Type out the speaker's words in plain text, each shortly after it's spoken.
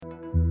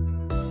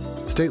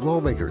State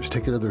lawmakers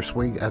take another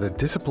swing at a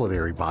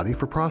disciplinary body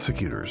for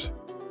prosecutors.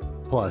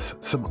 Plus,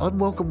 some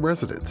unwelcome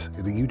residents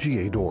in a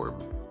UGA dorm.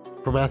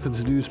 From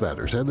Athens News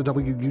Matters and the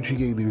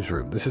WUGA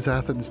Newsroom, this is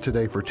Athens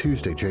Today for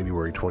Tuesday,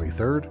 January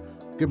 23rd.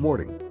 Good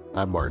morning.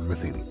 I'm Martin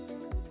Matheny.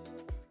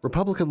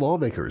 Republican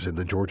lawmakers in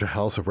the Georgia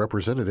House of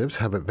Representatives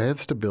have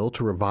advanced a bill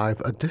to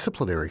revive a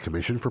disciplinary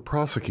commission for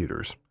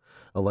prosecutors.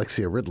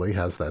 Alexia Ridley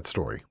has that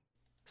story.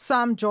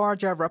 Some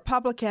Georgia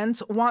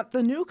Republicans want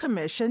the new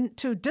commission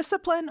to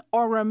discipline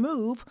or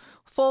remove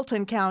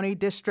Fulton County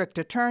District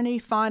Attorney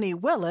Fani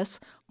Willis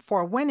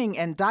for winning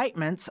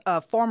indictments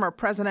of former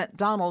President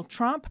Donald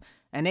Trump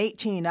and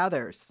 18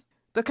 others.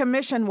 The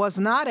commission was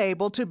not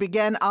able to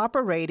begin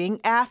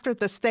operating after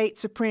the state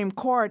Supreme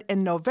Court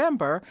in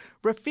November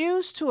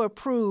refused to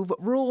approve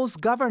rules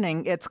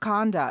governing its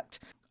conduct.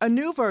 A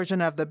new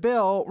version of the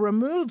bill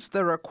removes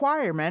the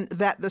requirement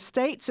that the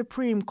state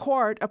Supreme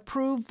Court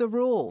approve the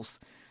rules.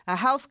 A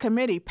House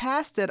committee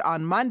passed it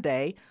on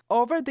Monday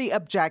over the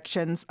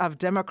objections of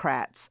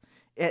Democrats.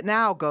 It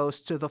now goes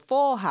to the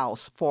full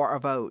House for a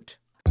vote.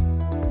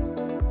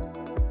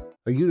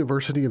 A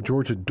University of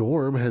Georgia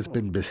dorm has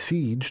been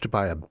besieged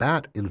by a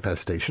bat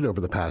infestation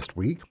over the past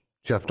week.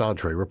 Jeff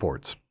Dontre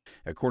reports.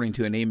 According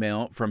to an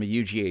email from a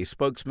UGA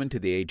spokesman to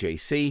the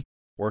AJC,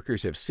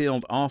 workers have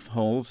sealed off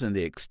holes in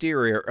the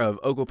exterior of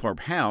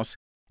Oglethorpe House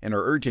and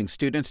are urging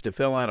students to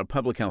fill out a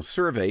public health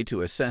survey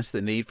to assess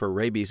the need for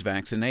rabies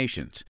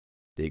vaccinations.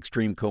 The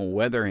extreme cold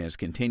weather has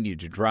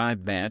continued to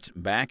drive bats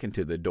back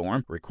into the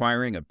dorm,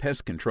 requiring a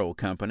pest control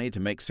company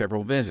to make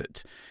several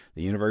visits.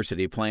 The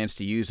university plans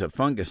to use a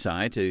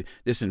fungicide to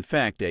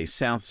disinfect a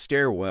south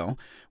stairwell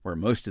where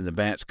most of the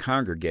bats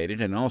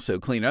congregated and also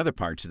clean other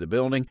parts of the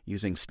building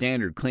using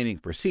standard cleaning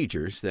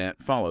procedures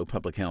that follow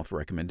public health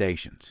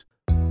recommendations.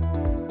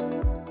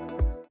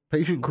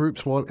 Patient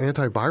groups want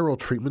antiviral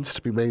treatments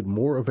to be made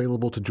more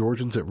available to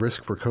Georgians at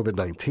risk for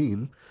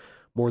COVID-19.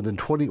 More than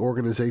 20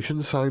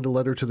 organizations signed a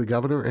letter to the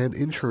governor and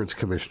insurance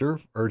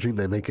commissioner urging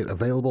they make it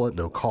available at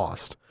no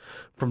cost.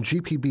 From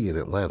GPB in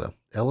Atlanta,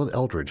 Ellen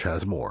Eldridge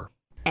has more.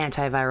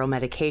 Antiviral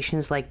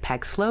medications like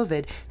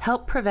Paxlovid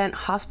help prevent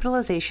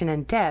hospitalization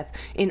and death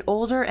in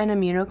older and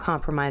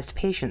immunocompromised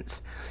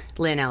patients.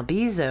 Lynn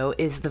Albizo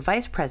is the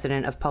vice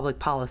president of public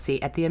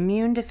policy at the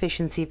Immune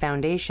Deficiency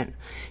Foundation.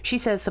 She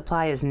says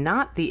supply is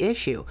not the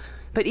issue,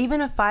 but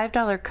even a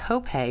 $5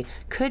 copay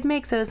could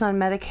make those on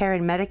Medicare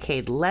and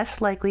Medicaid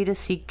less likely to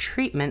seek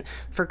treatment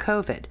for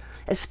COVID,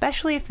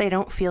 especially if they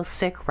don't feel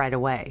sick right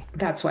away.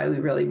 That's why we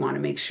really want to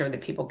make sure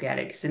that people get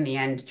it, because in the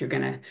end, you're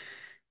going to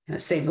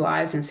save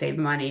lives and save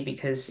money,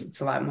 because it's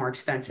a lot more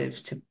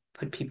expensive to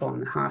put people in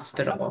the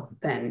hospital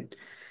than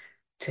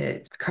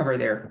to cover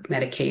their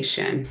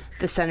medication.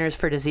 The Centers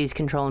for Disease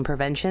Control and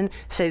Prevention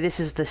say this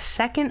is the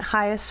second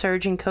highest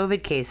surge in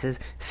COVID cases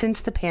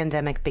since the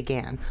pandemic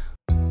began.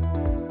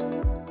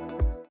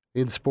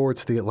 In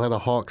sports, the Atlanta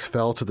Hawks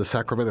fell to the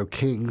Sacramento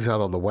Kings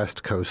out on the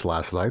West Coast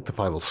last night. The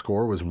final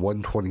score was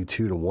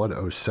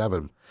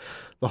 122-107.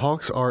 The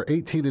Hawks are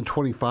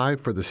 18-25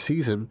 for the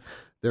season.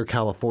 Their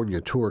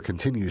California tour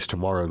continues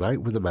tomorrow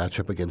night with a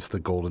matchup against the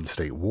Golden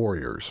State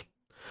Warriors.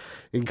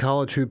 In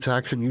college hoops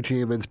action,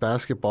 UGA men's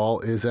basketball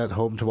is at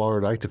home tomorrow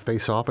night to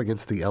face off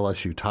against the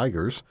LSU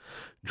Tigers.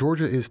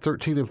 Georgia is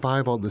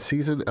 13-5 on the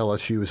season.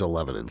 LSU is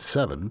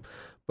 11-7.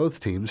 Both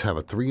teams have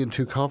a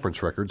 3-2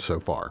 conference record so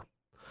far.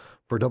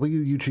 For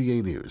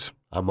WUGA News,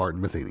 I'm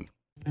Martin Matheny.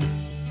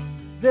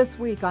 This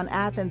week on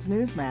Athens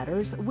News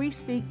Matters, we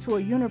speak to a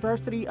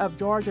University of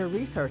Georgia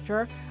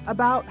researcher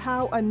about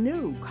how a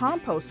new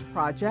compost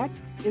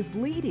project is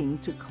leading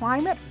to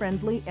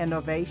climate-friendly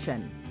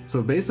innovation.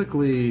 So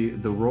basically,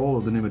 the role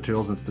of the New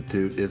Materials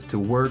Institute is to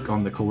work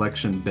on the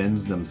collection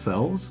bins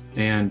themselves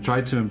and try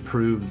to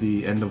improve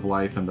the end of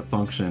life and the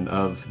function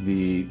of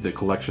the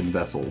collection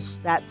vessels.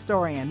 That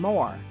story and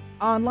more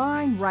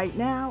online right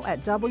now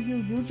at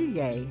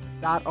WUGA.org.